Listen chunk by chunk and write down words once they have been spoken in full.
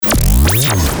For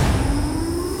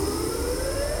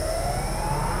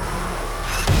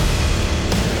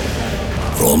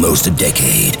almost a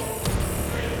decade,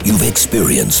 you've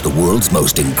experienced the world's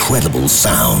most incredible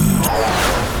sound.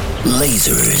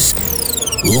 Lasers,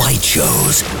 light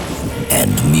shows,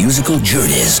 and musical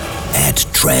journeys at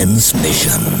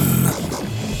Transmission.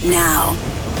 Now,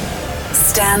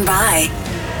 stand by.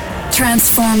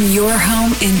 Transform your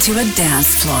home into a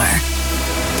dance floor.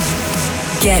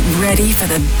 Get ready for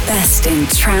the best in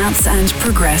trance and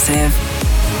progressive.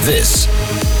 This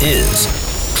is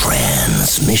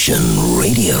Transmission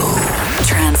Radio.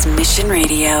 Transmission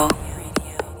Radio.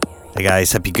 Hey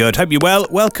guys, hope you're good, hope you're well.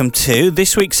 Welcome to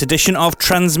this week's edition of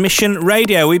Transmission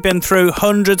Radio. We've been through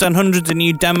hundreds and hundreds of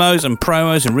new demos and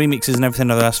promos and remixes and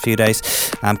everything over the last few days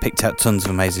and picked out tons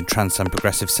of amazing trance and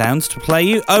progressive sounds to play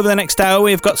you. Over the next hour,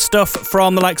 we've got stuff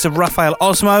from the likes of Rafael,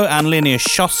 Osmo and Linnea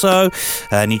Schossow,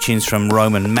 new tunes from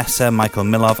Roman Messer, Michael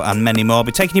Milov and many more. I'll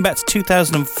be taking you back to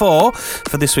 2004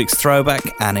 for this week's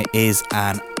throwback, and it is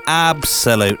an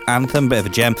absolute anthem, bit of a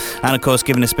gem, and of course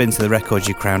giving a spin to the record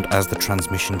you crowned as the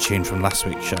transmission tune from last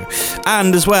week's show.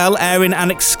 And as well, airing an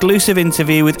exclusive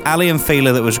interview with Ali and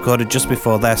Fila that was recorded just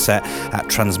before their set at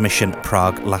Transmission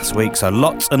Prague last week. So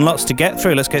lots and lots to get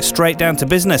through. Let's get straight down to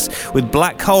business with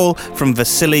Black Hole from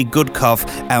Vasily Goodkov,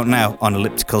 out now on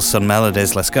Elliptical Sun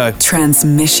Melodies. Let's go.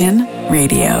 Transmission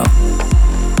Radio.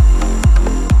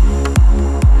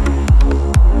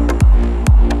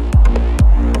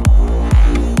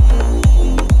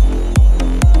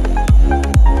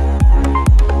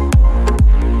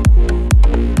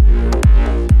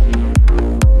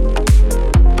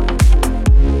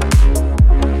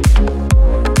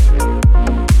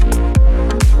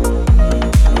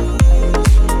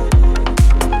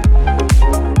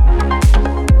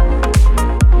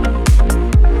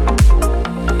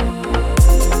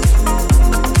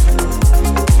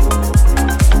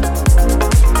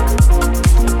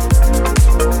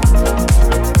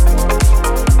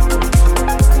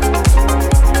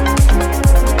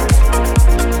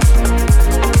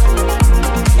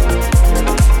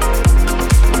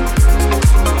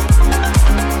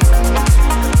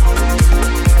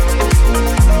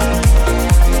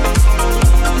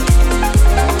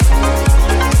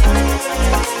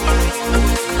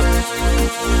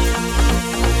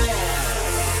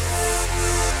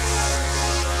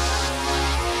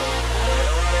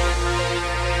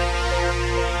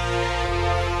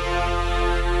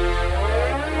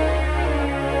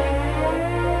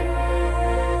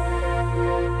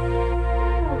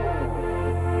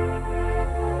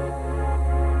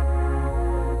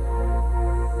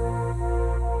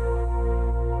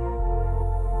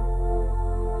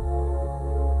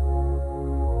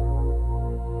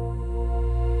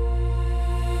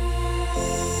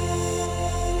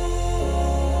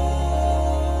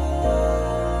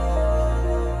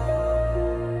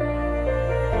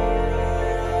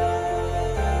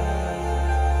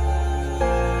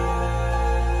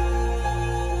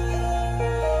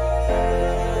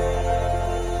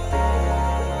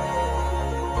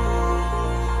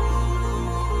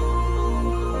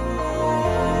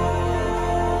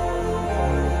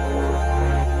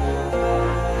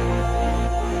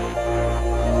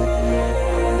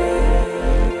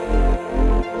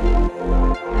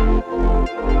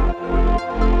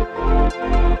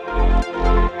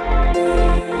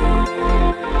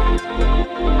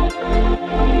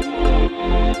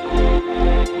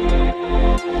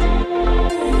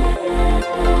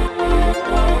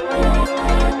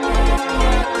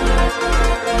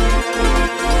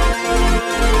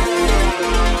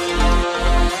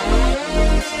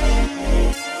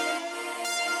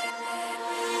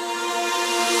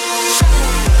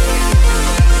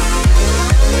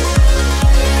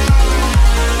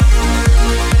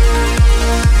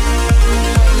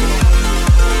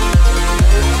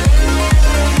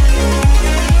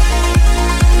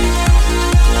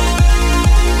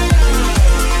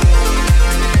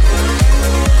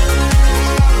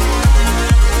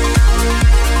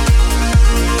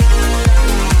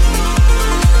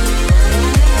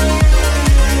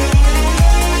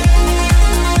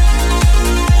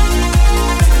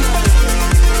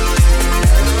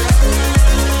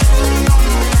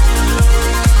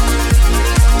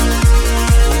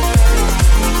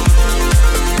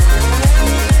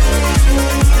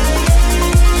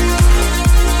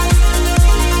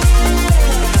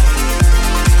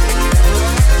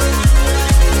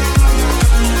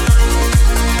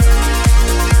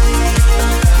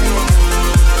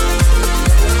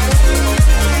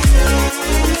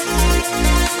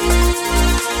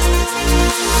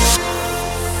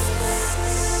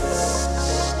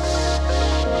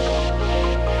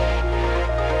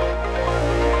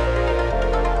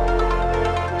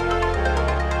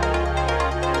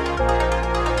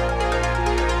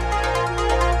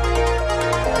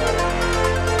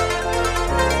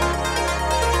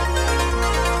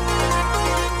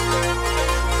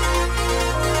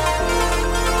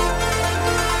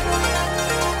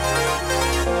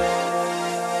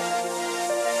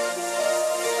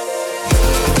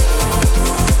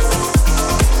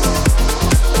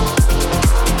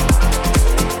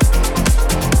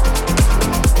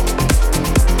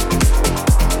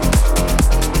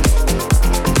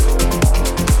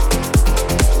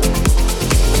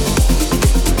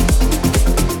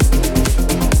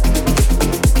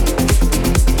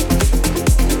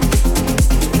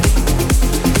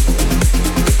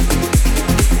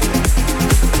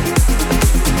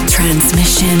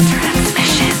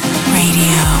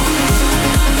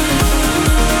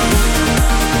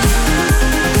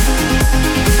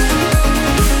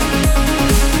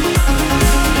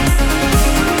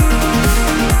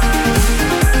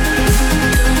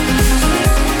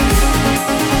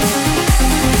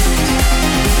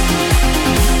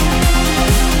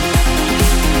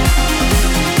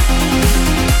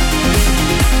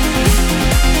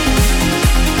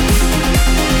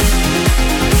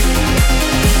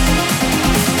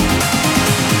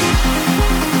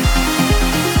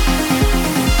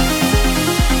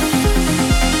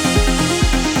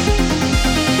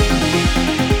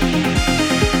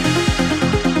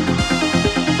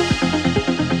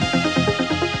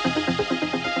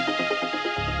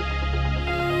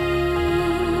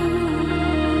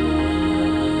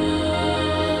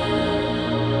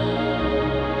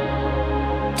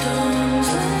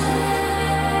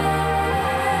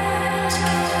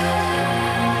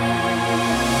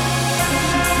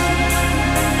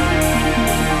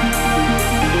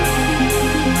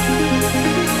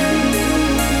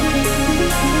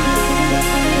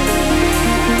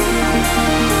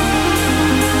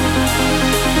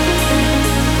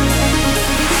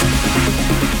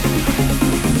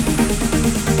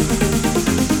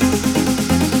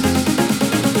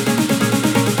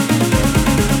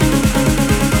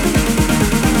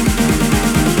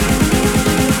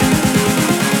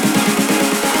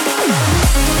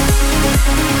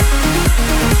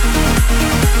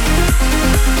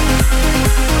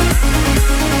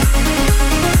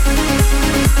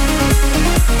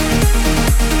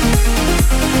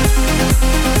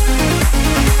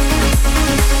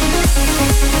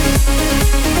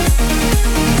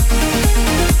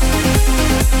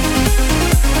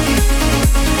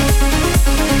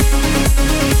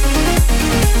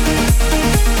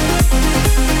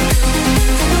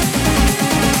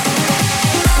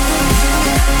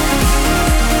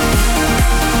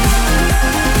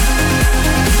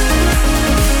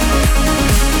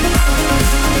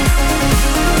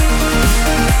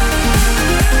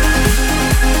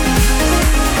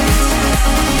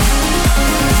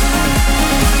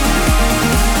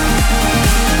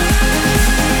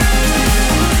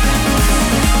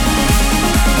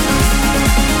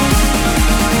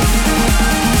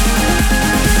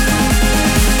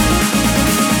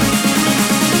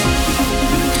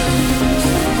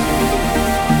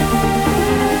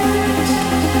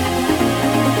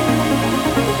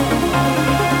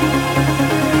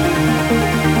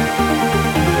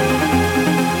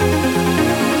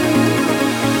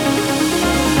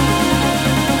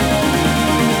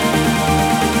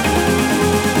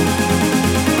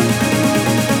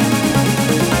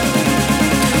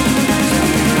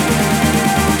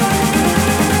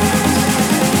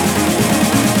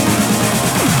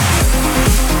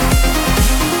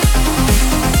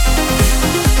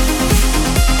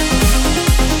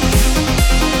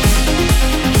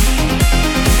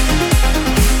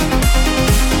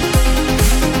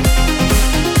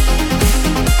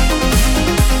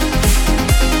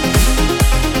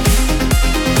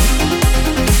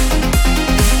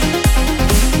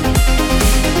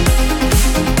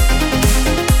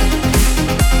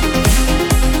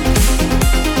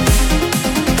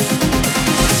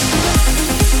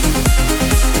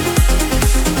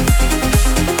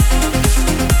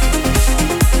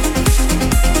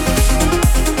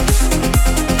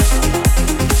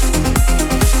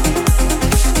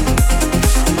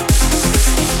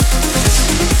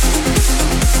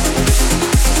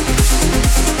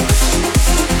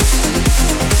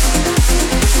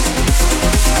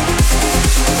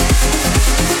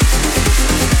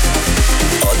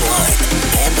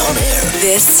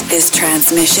 This is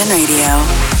Transmission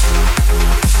Radio.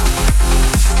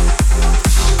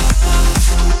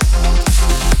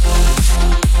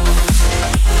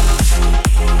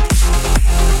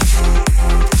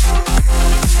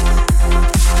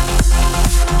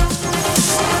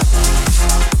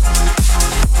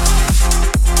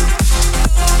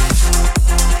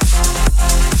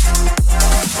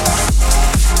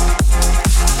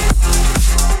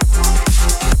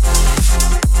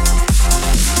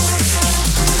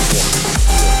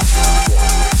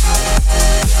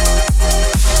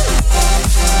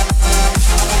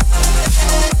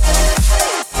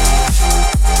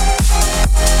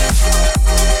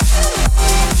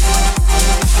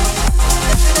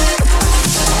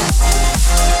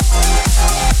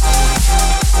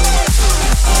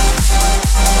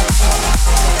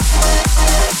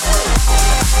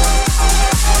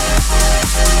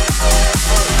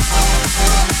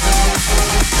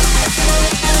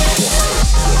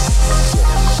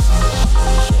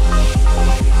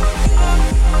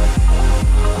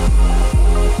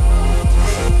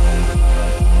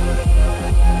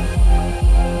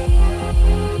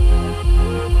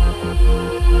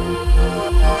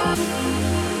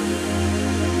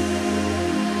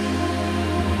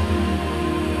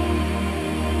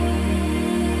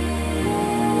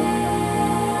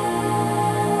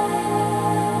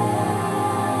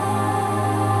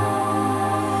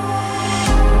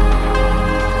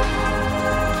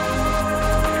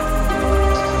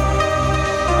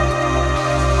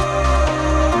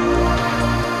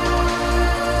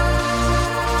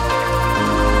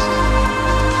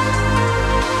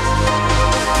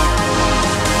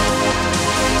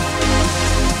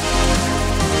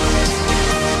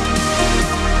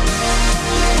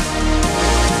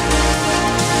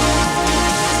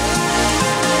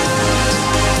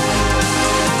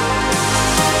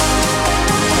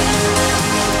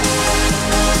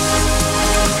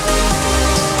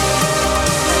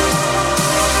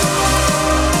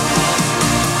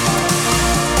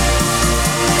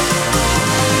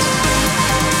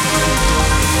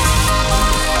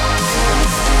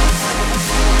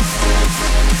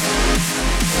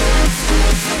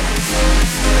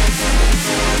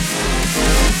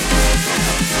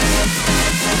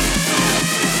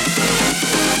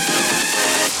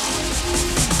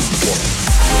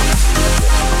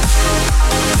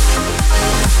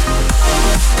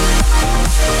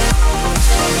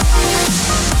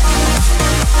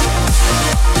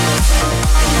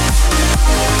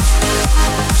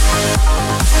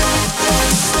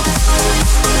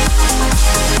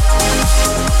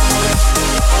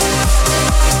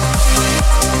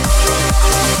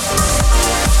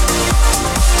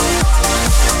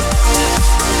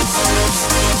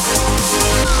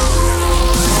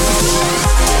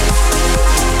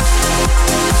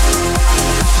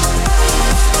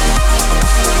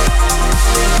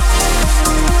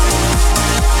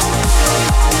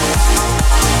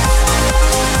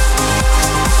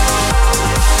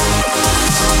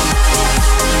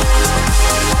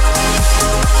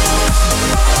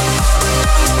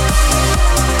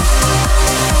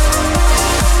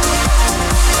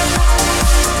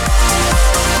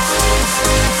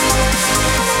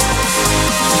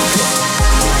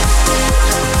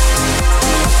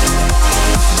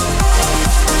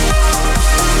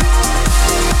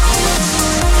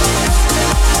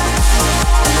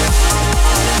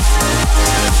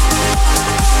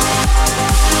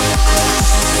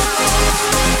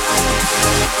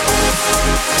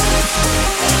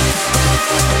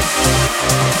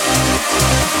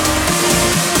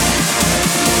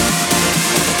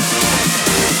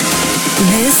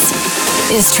 This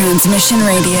is Transmission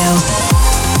Radio.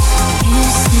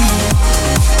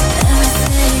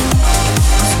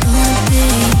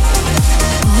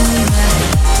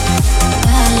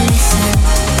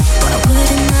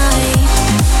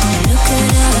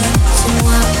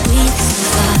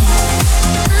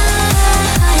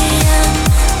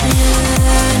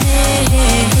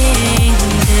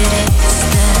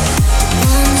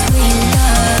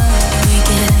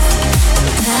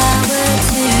 Power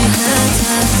to hurt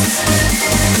us.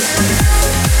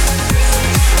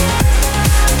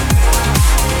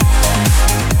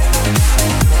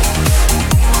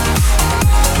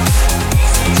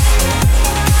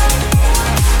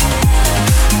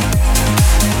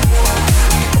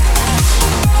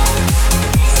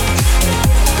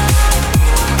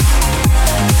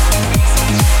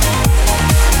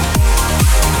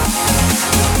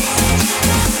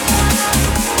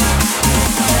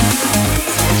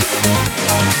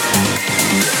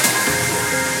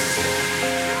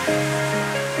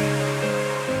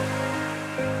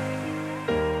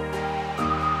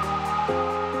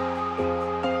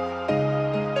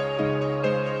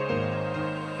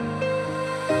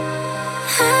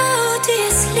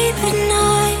 at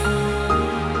night?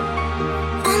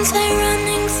 Aren't I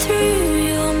running through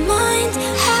your mind?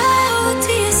 How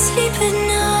do you sleep at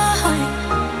night?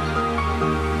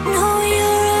 No,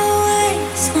 you're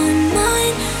always on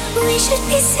mine. We should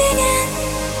be singing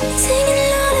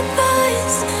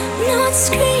lullabies, not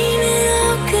screaming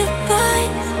out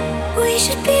goodbyes. We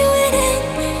should be winning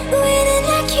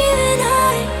like you and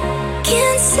I.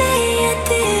 Can't say I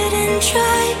didn't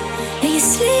try. Are you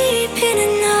sleeping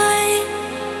at night?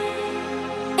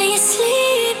 Are you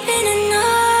sleeping at night?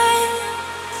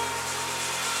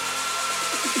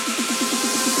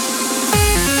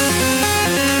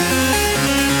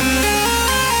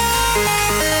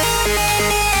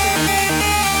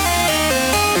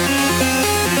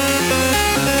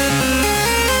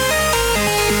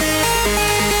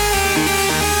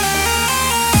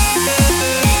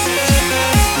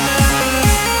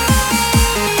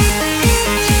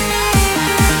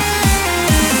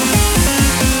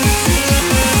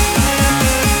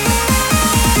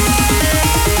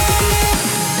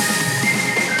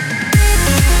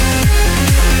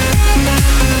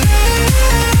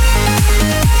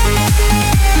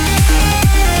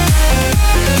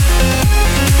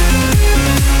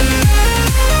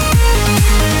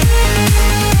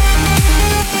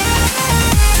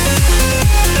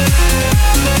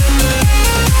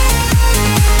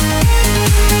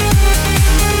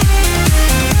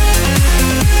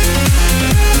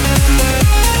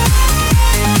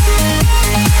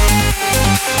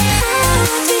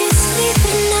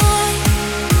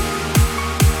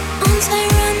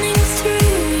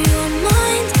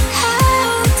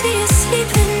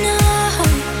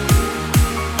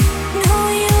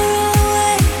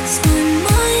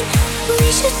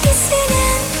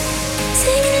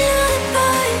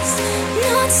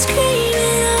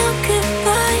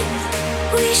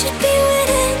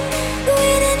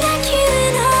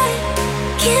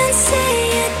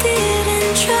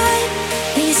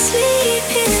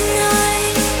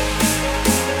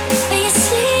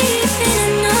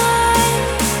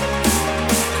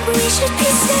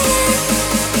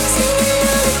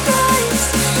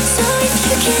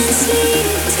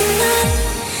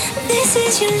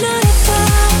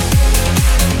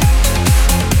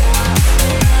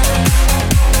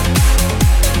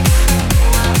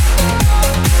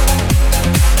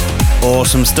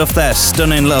 Awesome stuff there.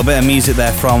 Stunning little bit of music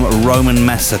there from Roman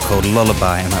Messer called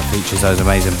Lullaby, and that features those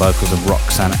amazing vocals of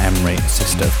Roxanne Emery,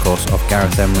 sister, of course, of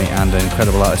Gareth Emery, and an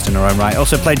incredible artist in her own right.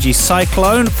 Also played you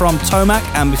Cyclone from Tomac,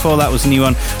 and before that was a new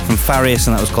one from Farius,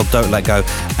 and that was called Don't Let Go,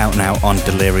 out now on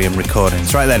Delirium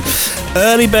Recordings. Right then,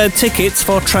 early bird tickets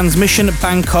for Transmission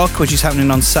Bangkok, which is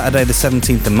happening on Saturday the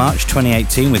 17th of March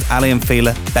 2018 with Ali and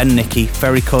Fila, Ben Nicky,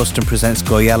 Ferry Corsten presents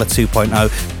Goyala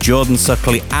 2.0, Jordan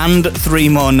Suckley, and 3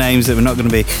 more names that we're not going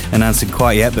to be announcing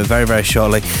quite yet, but very, very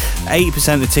shortly.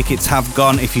 80% of the tickets have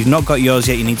gone. If you've not got yours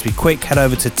yet, you need to be quick. Head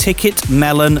over to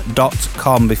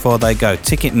ticketmelon.com before they go.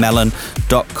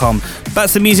 Ticketmelon.com.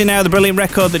 That's the music now, the brilliant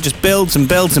record that just builds and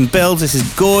builds and builds. This is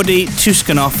Gordey,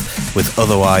 Tsukanov with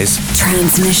Otherwise.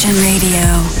 Transmission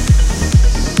Radio.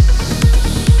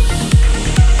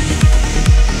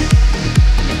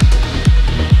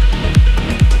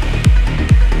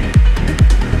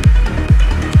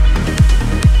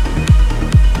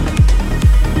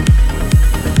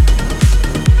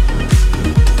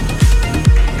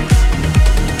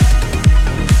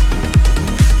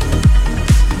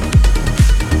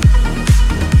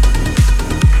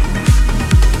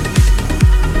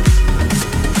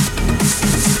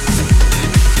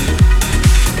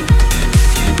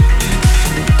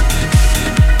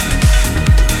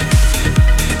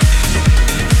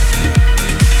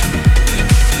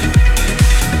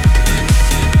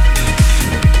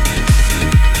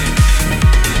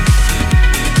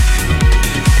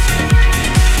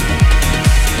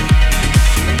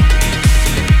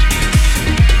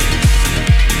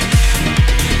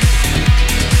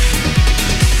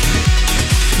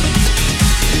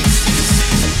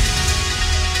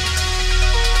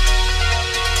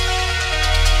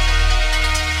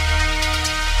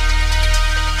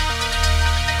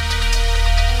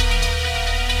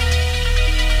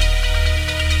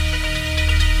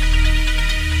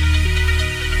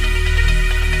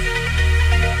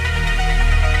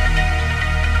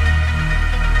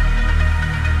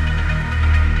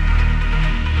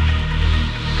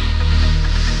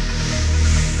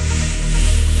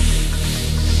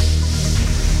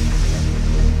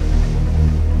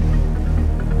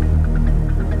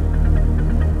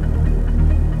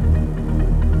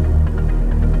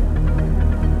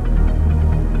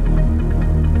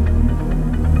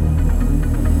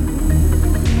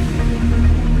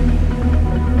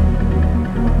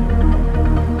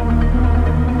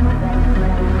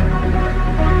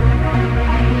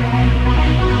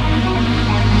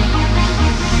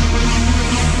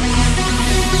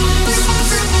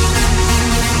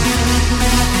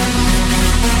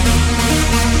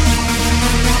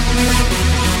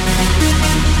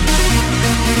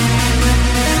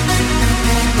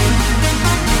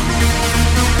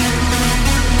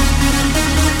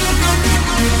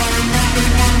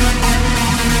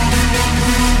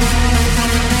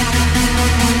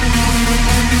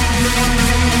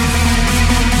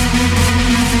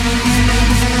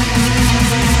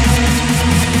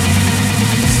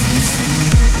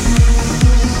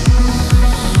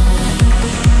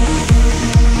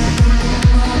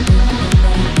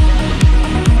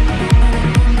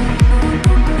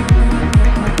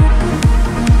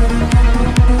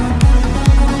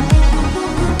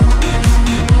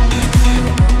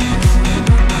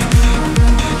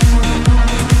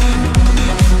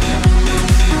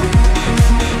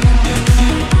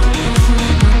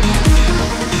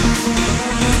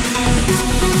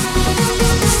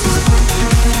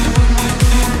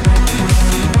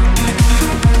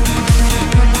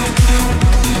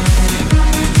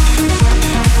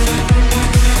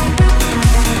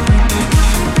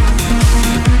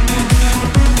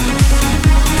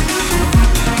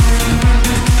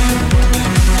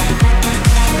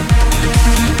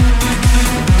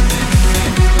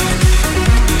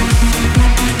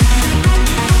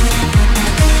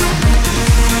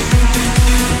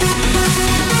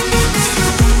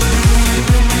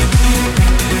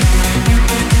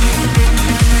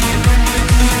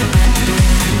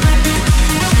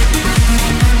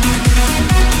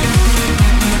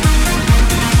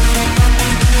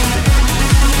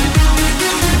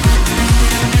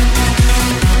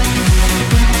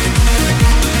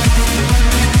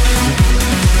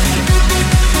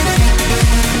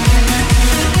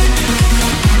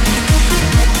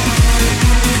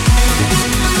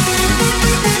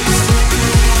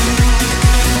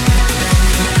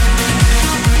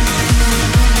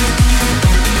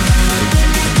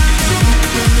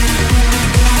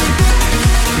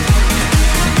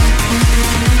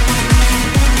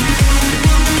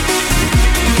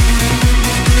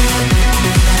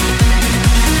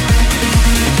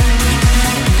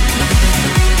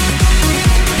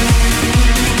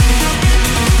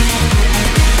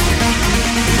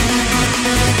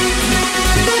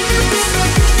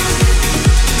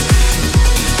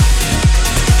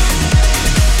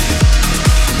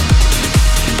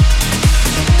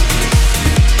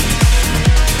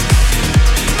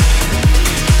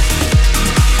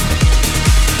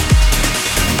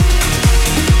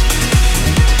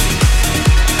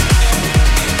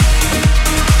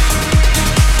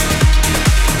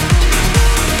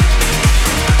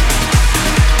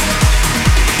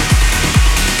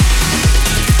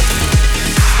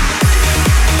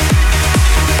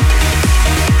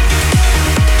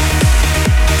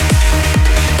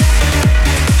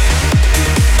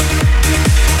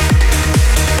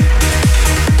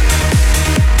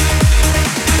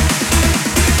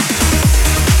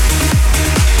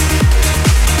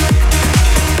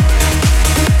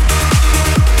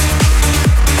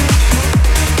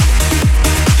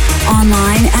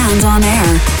 and on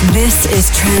air. This is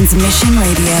Transmission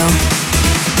Radio.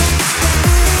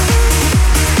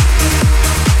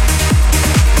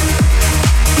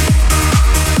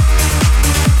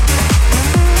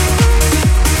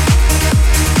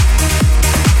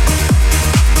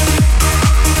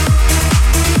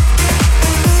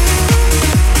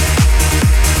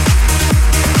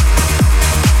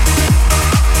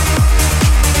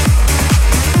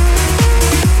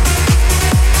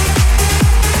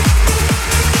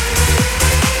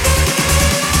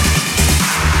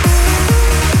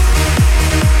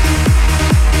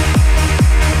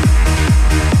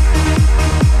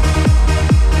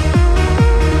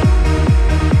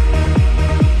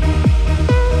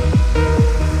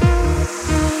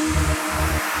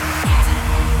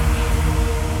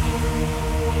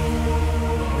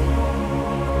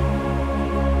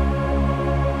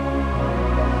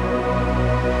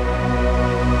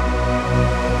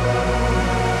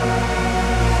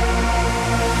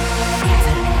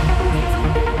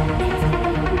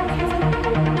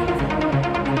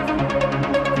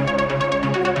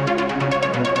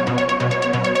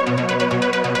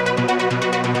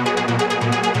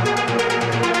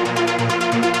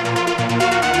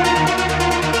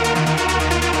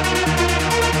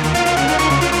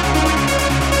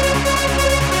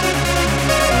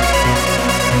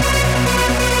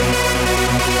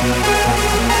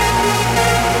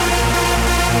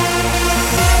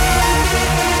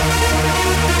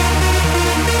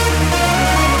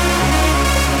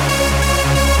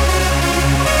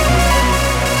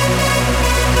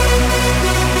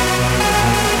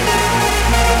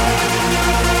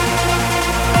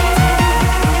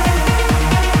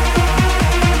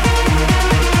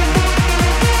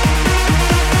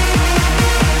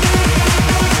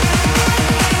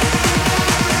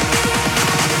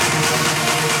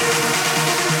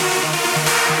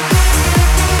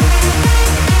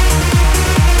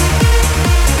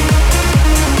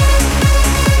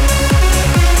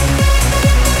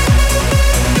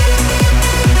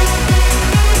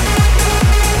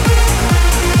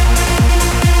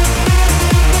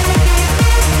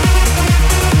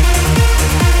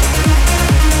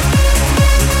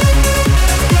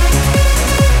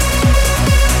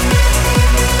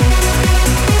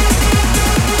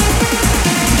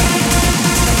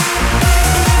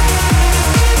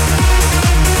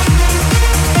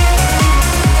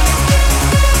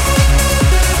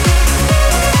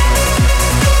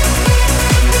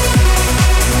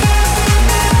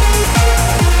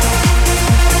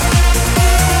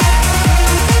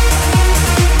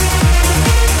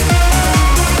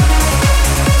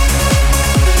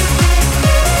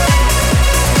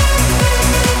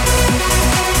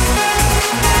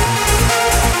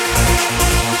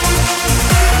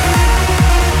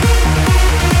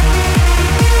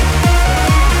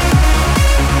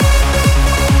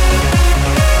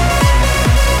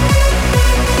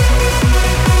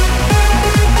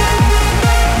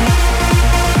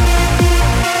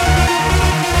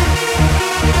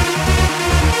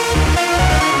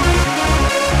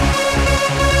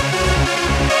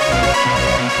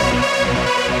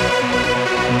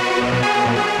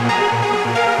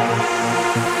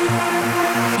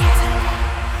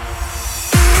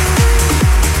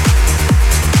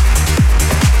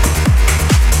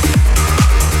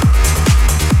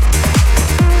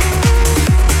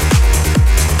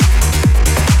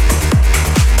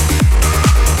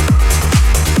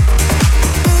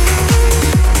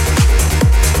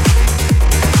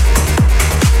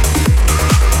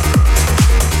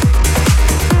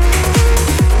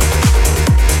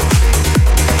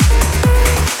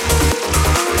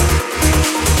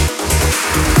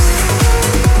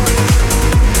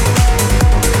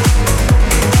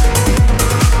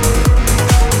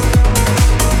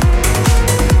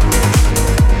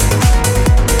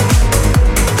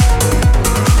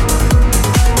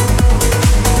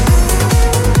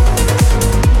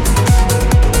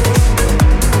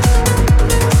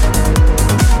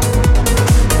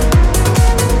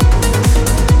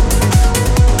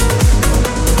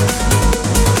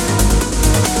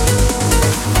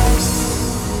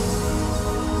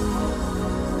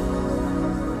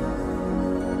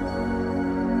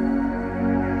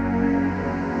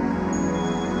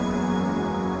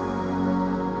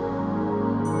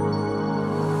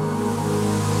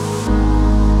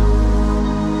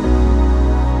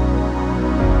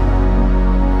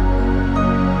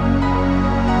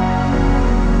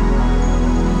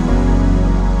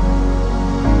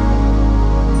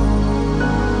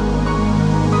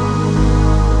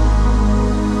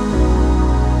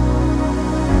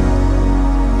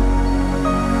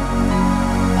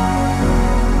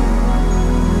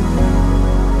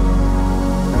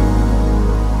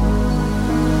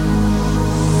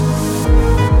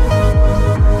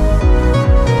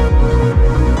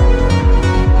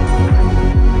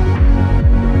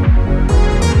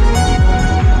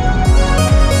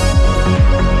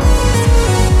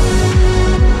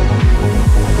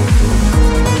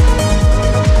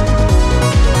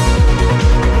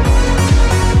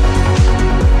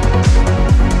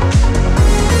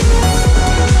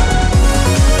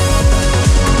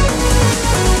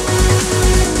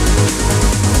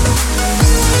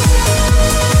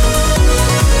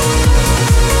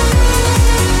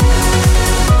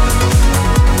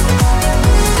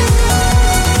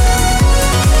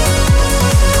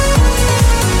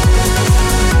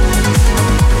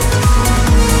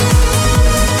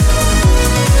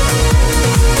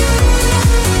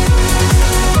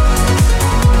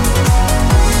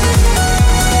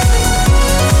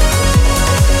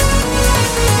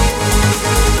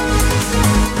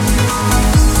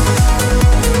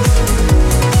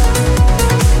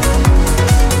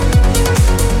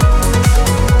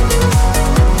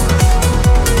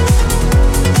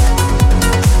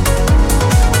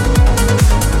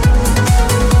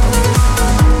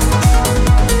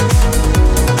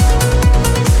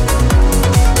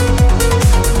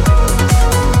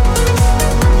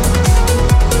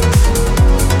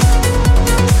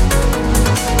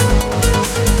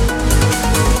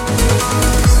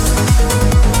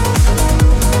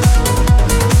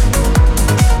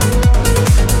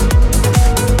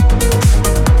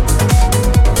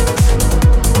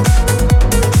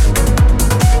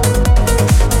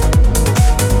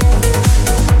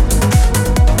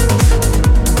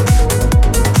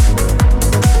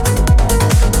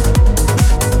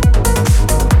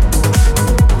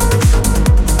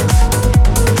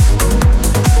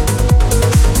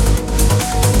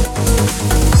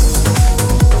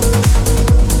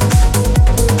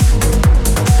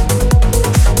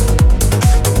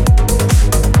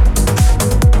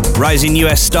 rising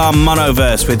US star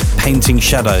Monoverse with Painting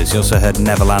Shadows. You also heard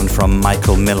Neverland from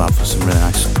Michael Milov. Some really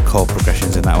nice chord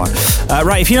progressions in that one.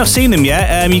 Right, if you've not seen them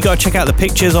yet, you've got to check out the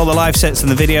pictures, all the live sets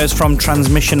and the videos from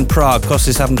Transmission Prague. Of course,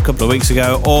 this happened a couple of weeks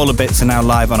ago. All the bits are now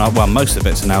live on our, well, most of the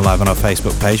bits are now live on our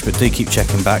Facebook page, but do keep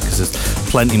checking back because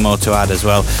there's plenty more to add as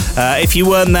well. If you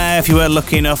weren't there, if you weren't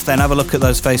lucky enough, then have a look at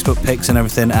those Facebook pics and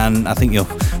everything, and I think you'll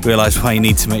realise why you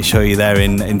need to make sure you're there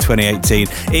in 2018.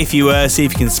 If you were, see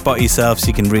if you can spot yourself so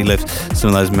you can relive some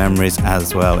of those memories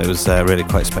as well. It was really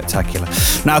quite spectacular.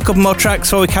 Now, a couple more tracks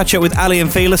before we catch up with Ali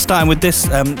and Fila, starting with this.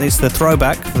 It's the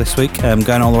throwback for this week, going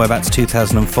all the way back to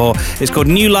 2004. It's called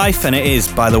NewLife, and it is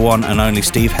by the one and only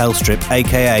Steve Hellstrip,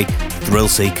 aka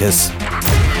Thrillseekers.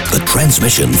 The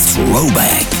Transmission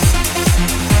Throwback.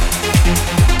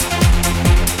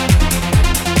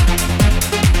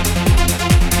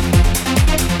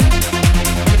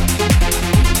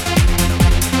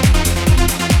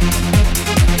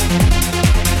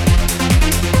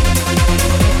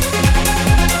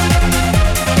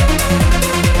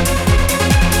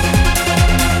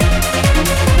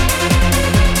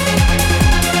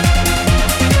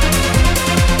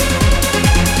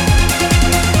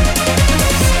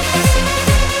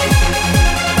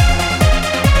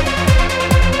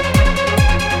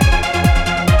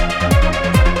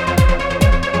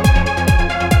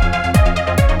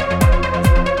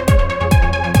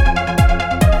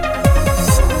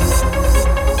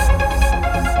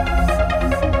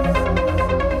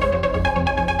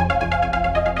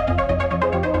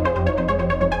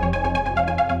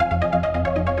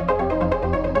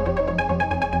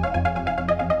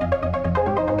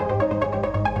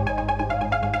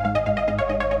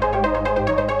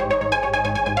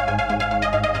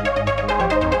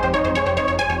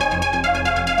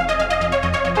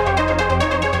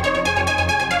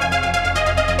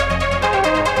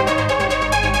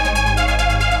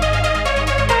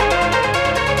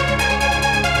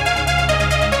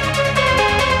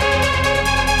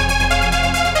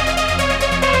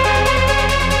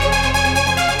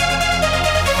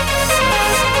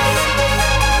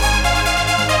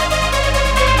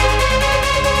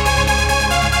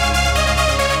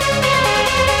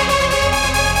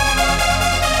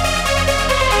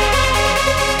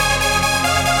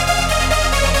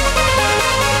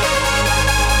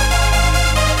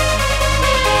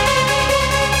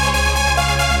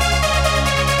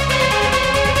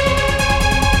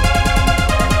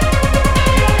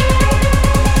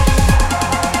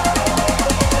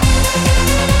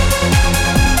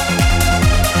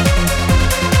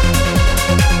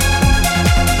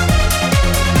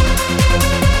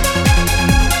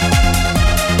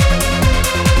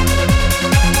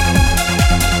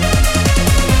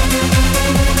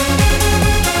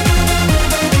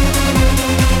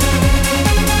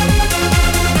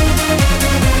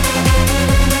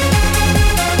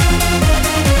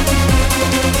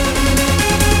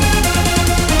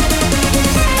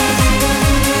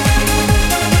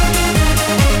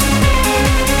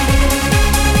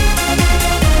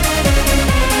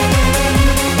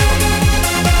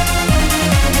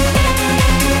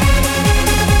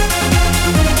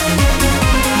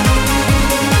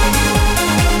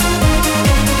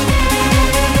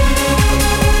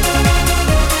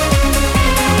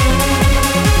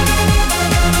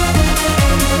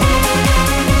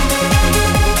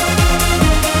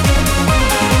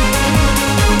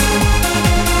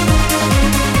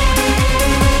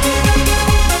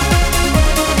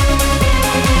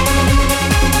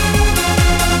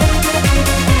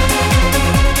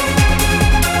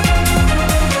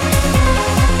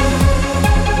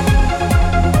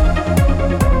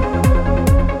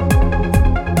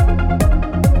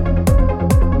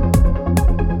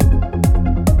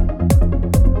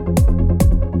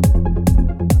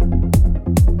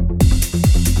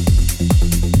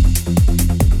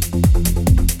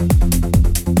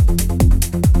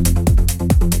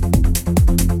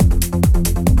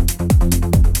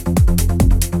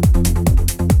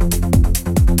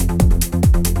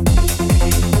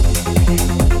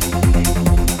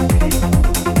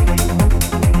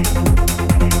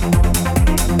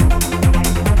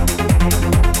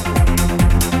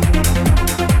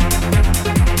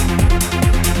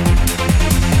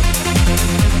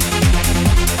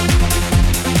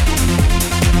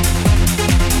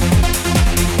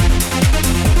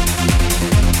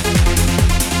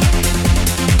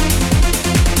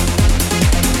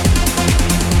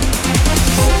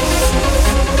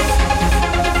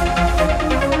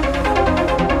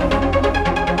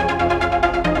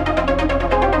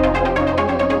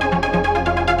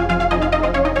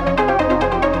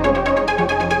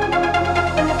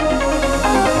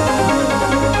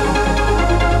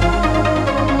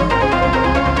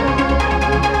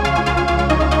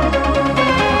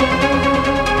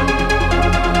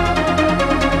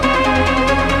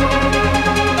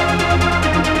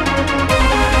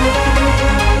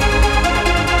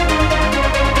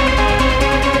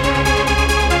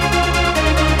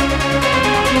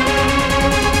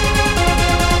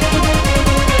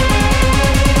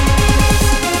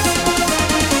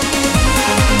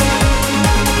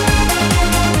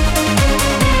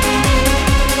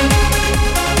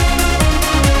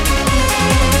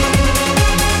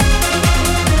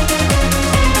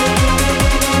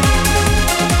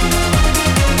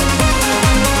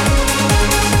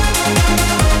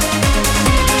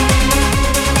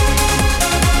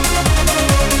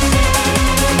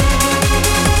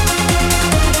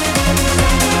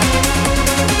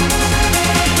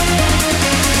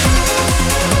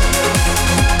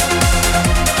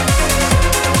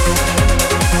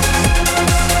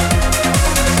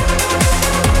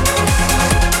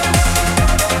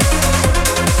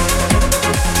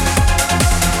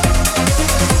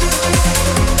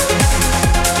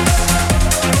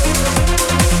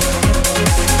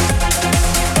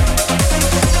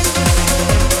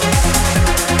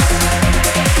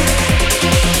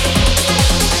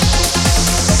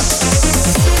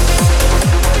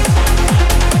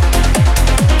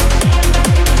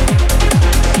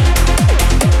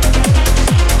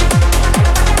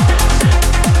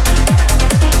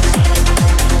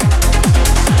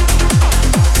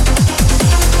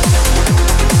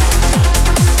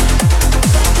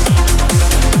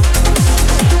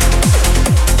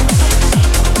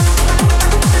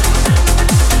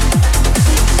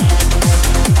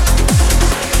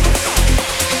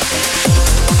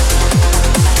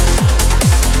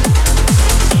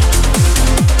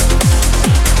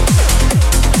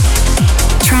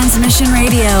 Transmission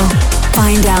Radio.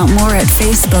 Find out more at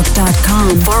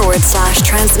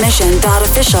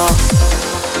facebook.com/transmission.official.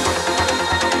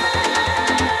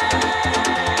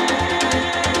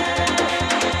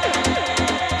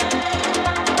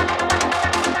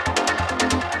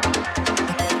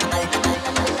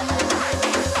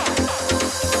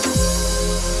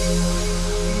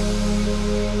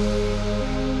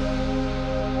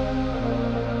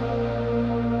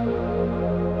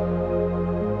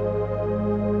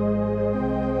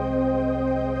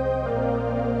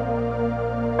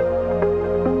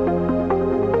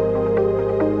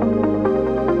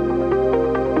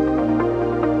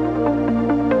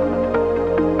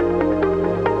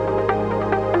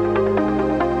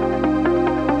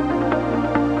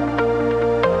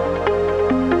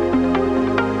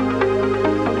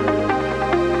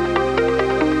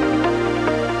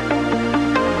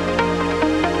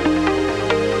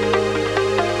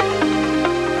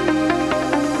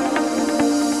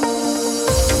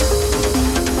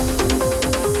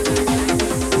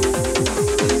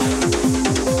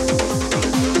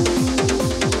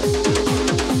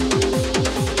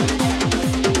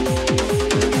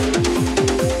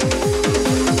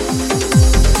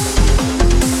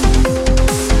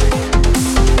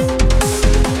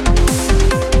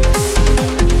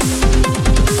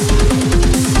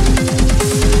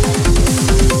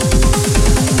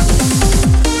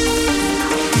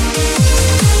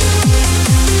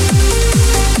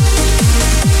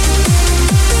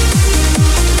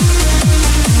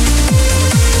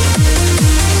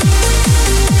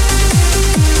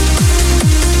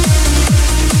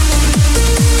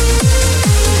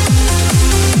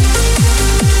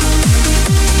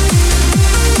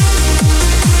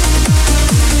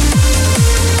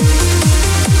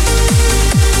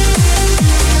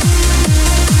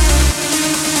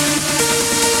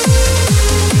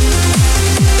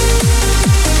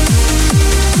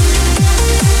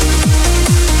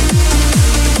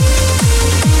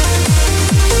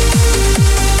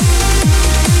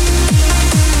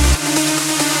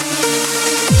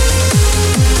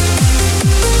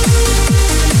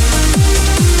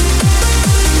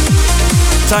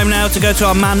 Time now to go to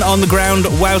our man on the ground,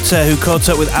 Wouter, who caught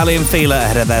up with Ali and Fila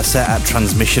ahead of their set at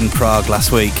Transmission Prague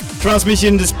last week.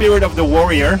 Transmission, the spirit of the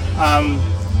warrior.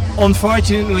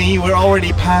 Unfortunately, we're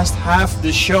already past half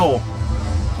the show.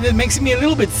 And it makes me a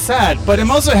little bit sad, but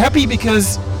I'm also happy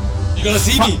because... You're gonna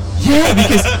see me? Yeah,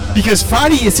 because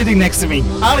Fadi is sitting next to me.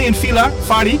 Ali and Fila,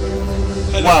 Fadi.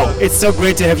 Hello. Wow, it's so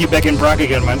great to have you back in Prague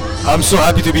again, man. I'm so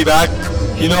happy to be back.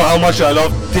 You know how much I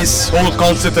love this whole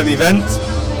concept and event.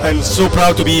 I'm so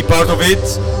proud to be part of it,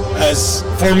 as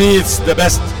for me it's the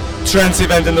best trance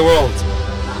event in the world.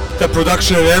 The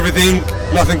production and everything,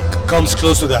 nothing comes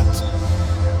close to that.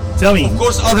 Tell me. Of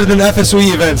course, other than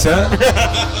FSOE events, huh?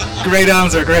 Great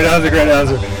answer.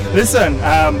 Listen,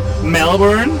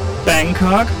 Melbourne,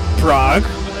 Bangkok, Prague,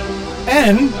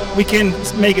 and we can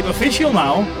make it official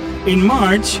now. In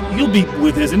March, you'll be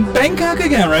with us in Bangkok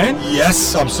again, right?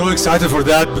 Yes, I'm so excited for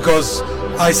that because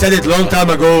I said it long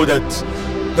time ago that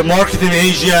the market in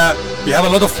Asia, we have a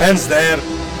lot of fans there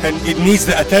and it needs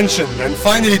the attention, and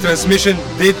finally Transmission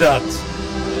did that.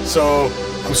 So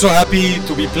I'm so happy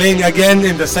to be playing again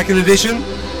in the second edition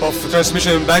of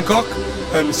Transmission in Bangkok,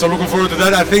 and so looking forward to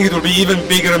that. I think it will be even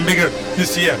bigger and bigger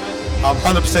this year. I'm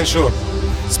 100% sure.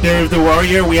 Spirit of the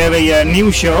Warrior, we have a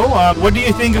new show. What do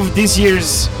you think of this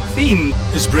year's theme?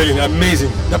 It's brilliant,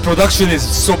 amazing. The production is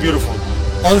so beautiful.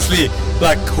 Honestly,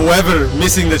 like whoever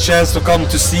missing the chance to come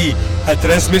to see a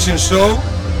Transmission show,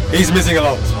 he's missing a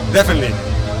lot, definitely.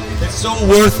 It's so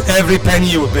worth every penny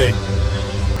you would pay.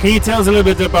 Can you tell us a little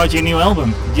bit about your new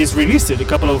album? You just released it a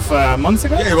couple of months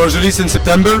ago? Yeah, it was released in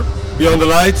September, Beyond the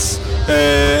Lights.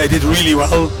 It did really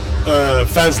well.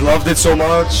 Fans loved it so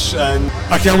much, and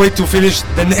I can't wait to finish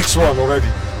the next one already.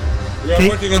 We are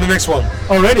working on the next one.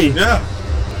 Already? Yeah.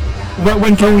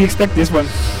 When can we expect this one?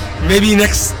 Maybe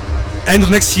end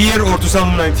of next year or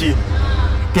 2019.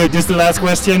 Okay, just the last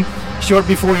question. Short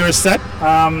before your set,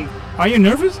 are you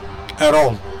nervous? At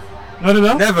all. Not at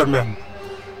all? Never, man.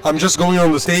 I'm just going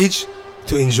on the stage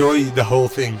to enjoy the whole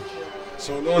thing.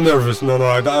 So no nervous. No,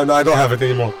 I don't have it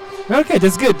anymore. Okay,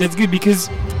 that's good because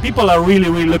people are really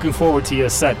looking forward to your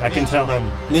set, I can tell.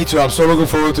 Me too, I'm so looking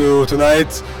forward to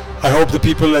tonight. I hope the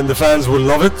people and the fans will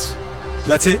love it.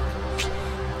 That's it.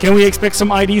 Can we expect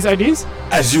some IDs?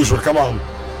 As usual, come on.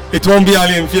 It won't be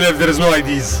Ali and Phil if there is no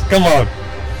IDs. Come on.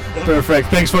 Perfect.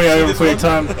 Thanks for your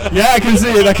time. Yeah, I can see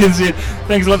it.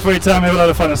 Thanks a lot for your time. Have a lot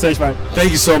of fun on stage, mate.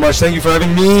 Thank you so much. Thank you for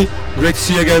having me. Great to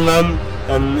see you again, man.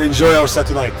 And enjoy our set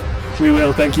tonight. We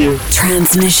will. Thank you.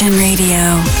 Transmission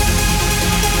Radio.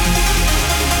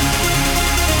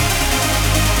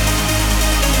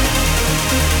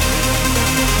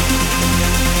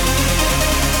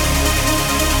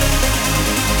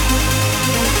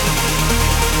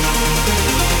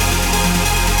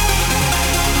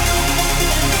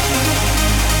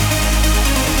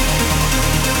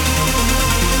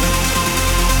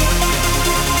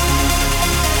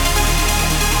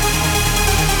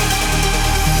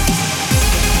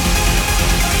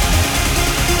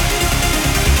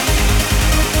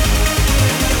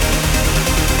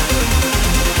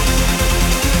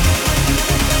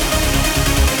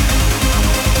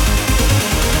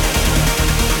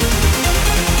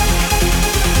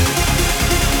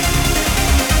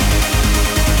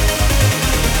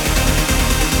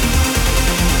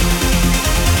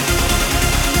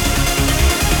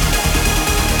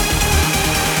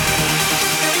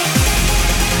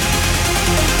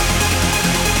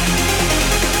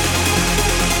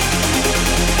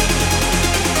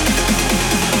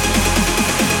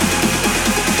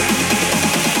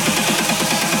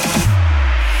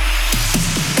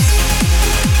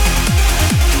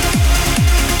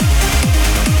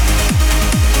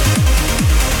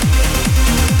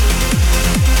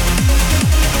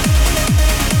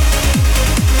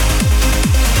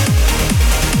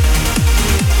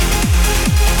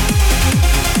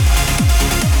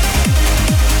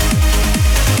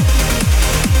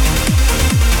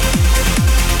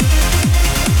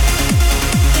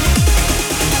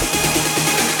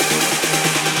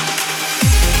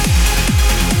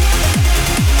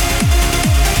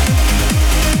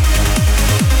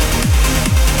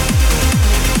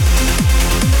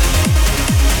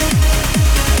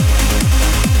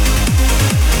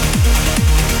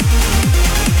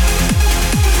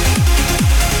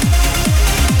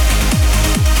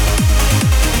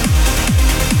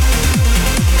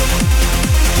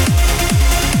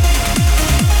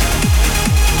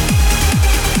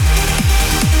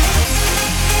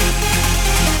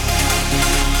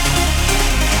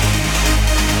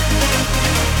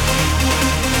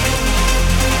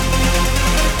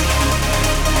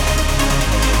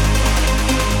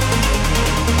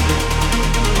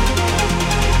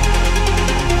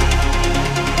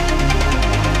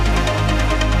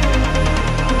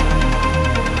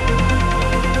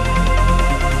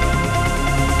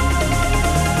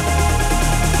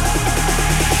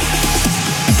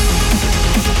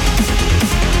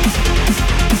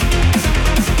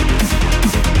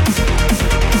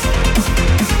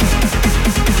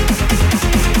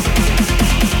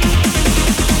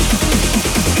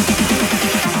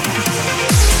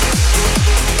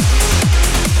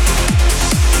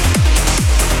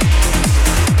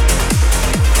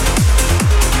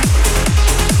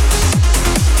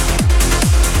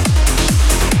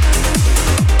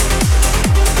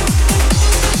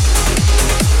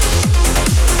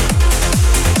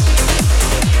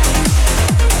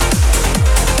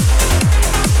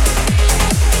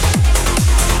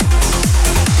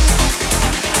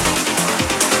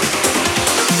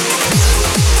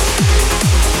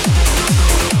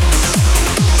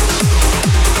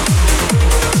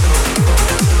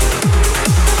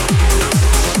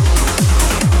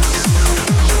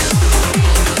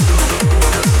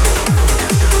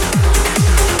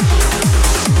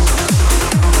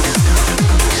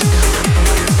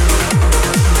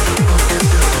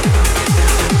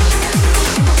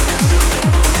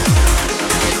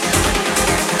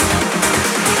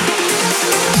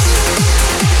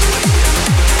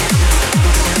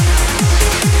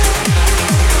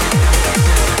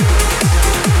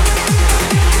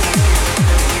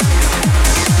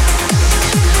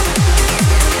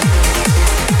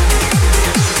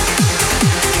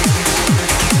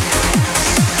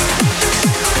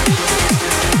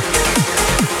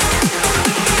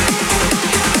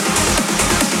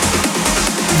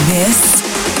 This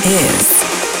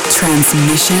is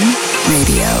Transmission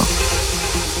Radio.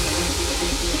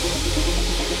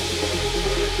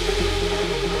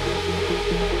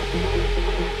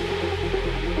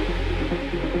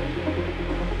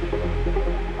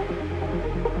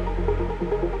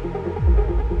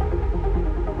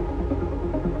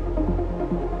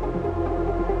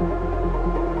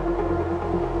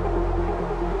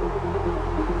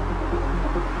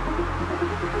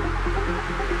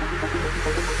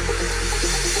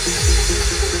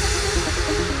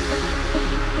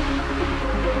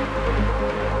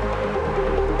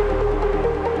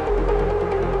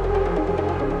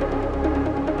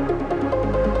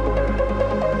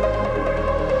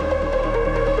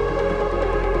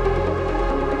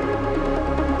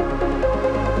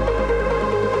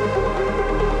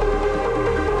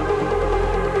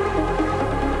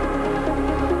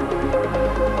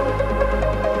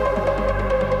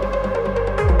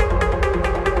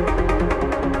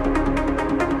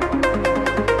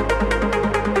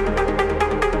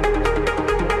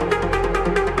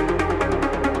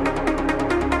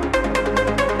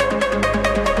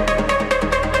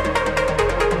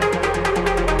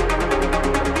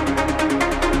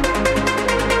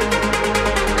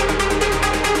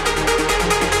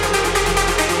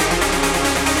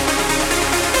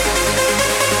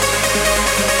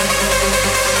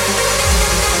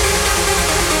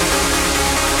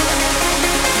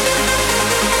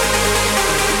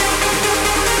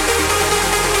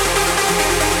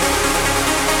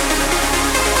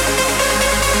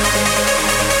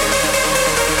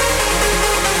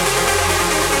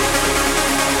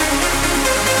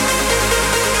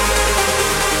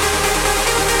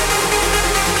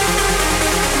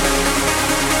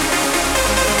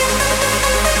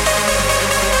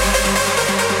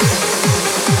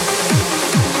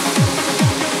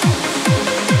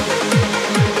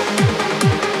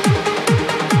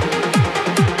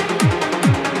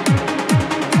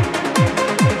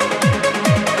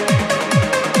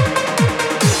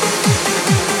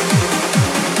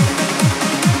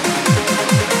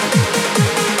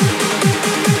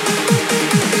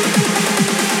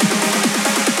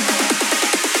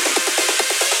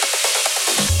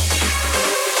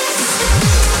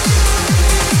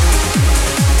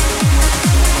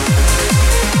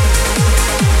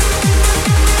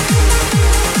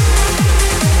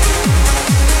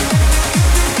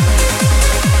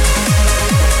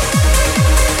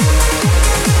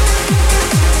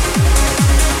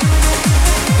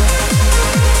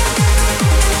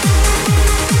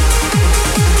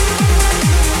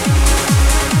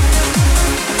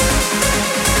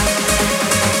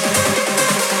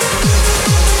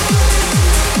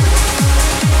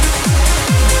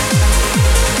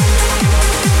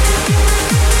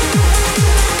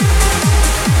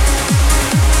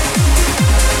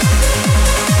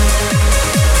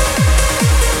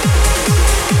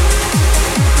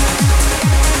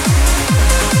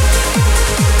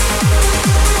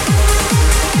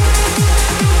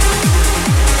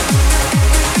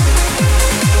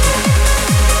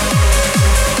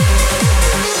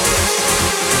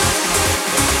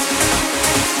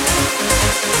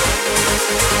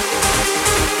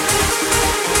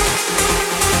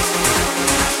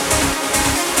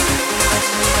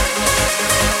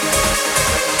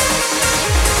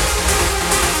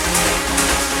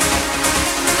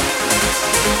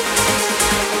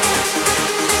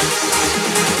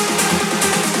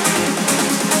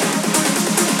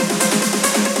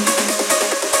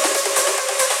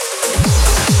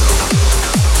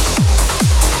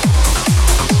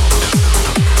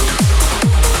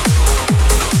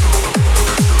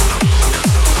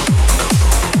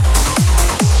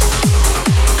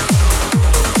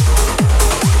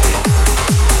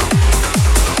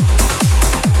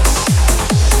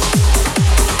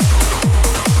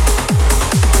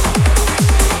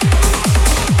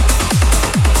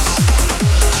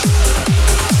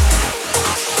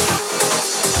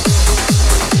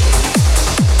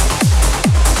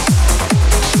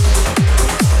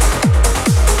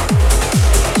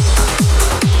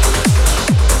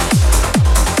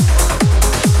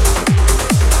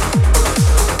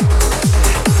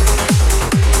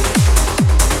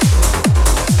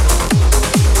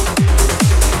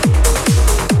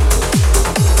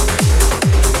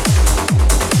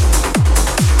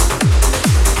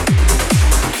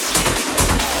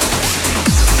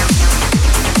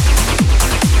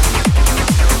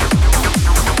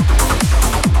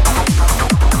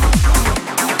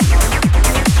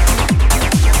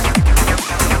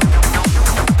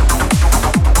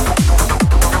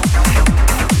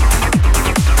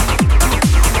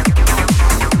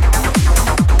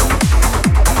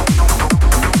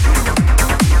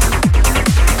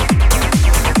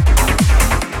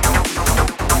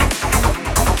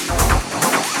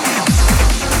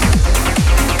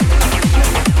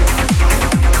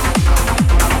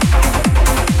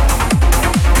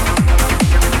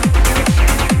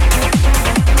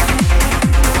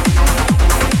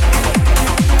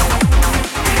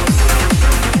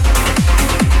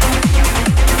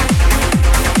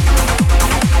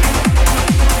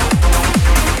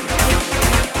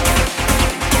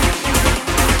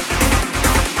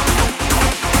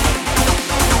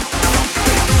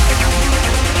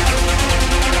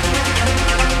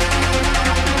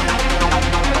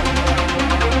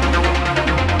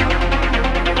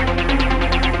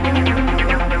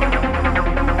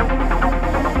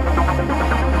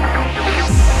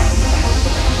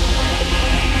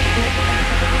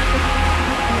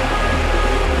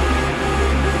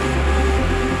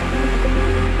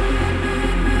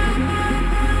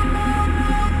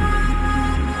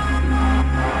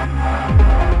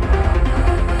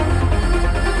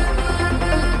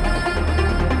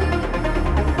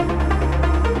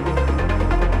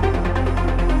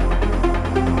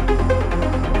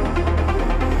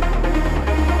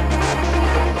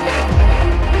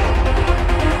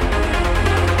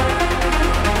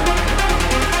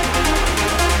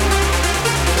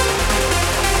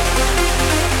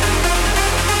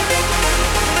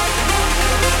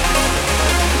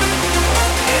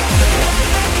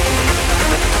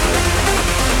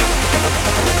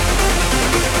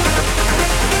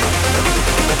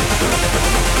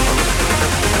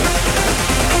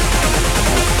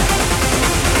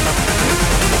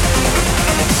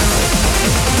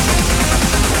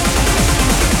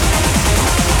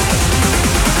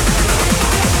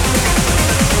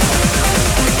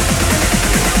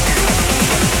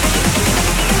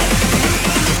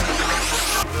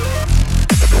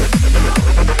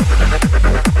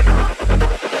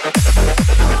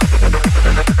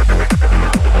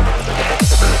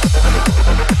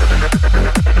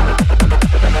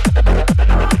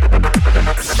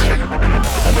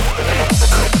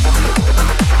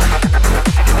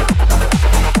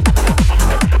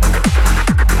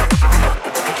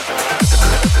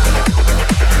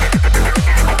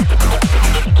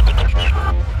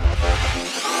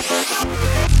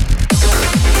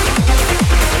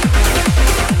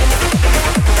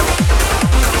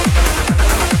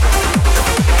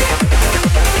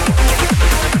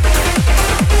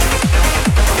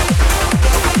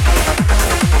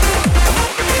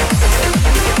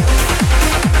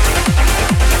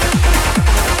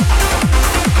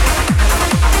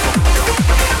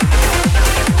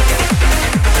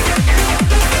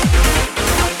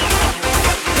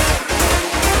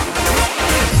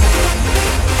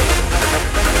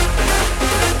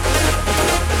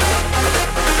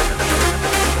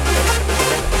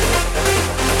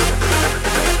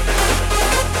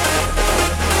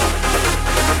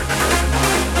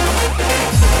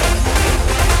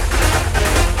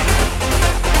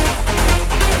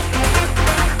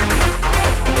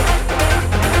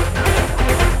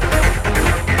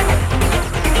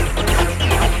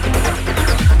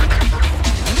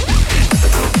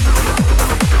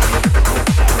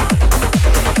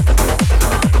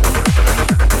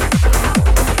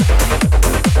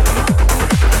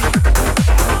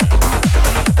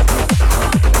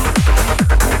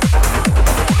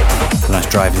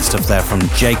 driving stuff there from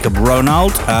Jacob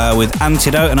Ronald with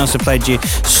Antidote, and also played you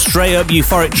straight up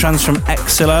euphoric trance from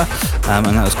Exouler,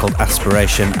 and that was called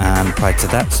Aspiration. And prior to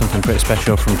that, something pretty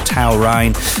special from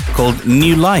Tau-Rine called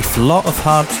NewLife. A lot of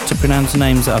hard to pronounce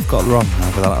names that I've got wrong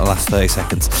over the last 30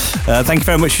 seconds. Thank you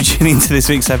very much for tuning into this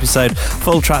week's episode.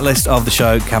 Full track list of the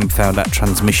show can be found at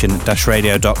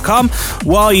transmission-radio.com.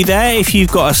 While you're there, if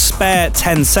you've got a spare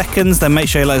 10 seconds, then make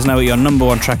sure you let us know what your number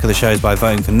one track of the show is by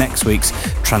voting for next week's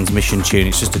transmission tune.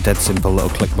 It's just a dead simple little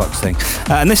clickbox thing.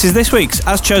 And this is this week's,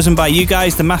 as chosen by you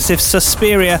guys, the massive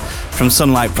Suspiria from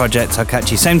Sunlight Project. I'll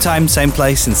catch you same time, same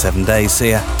place in 7 days.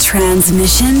 See ya.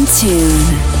 Transmission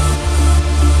tune.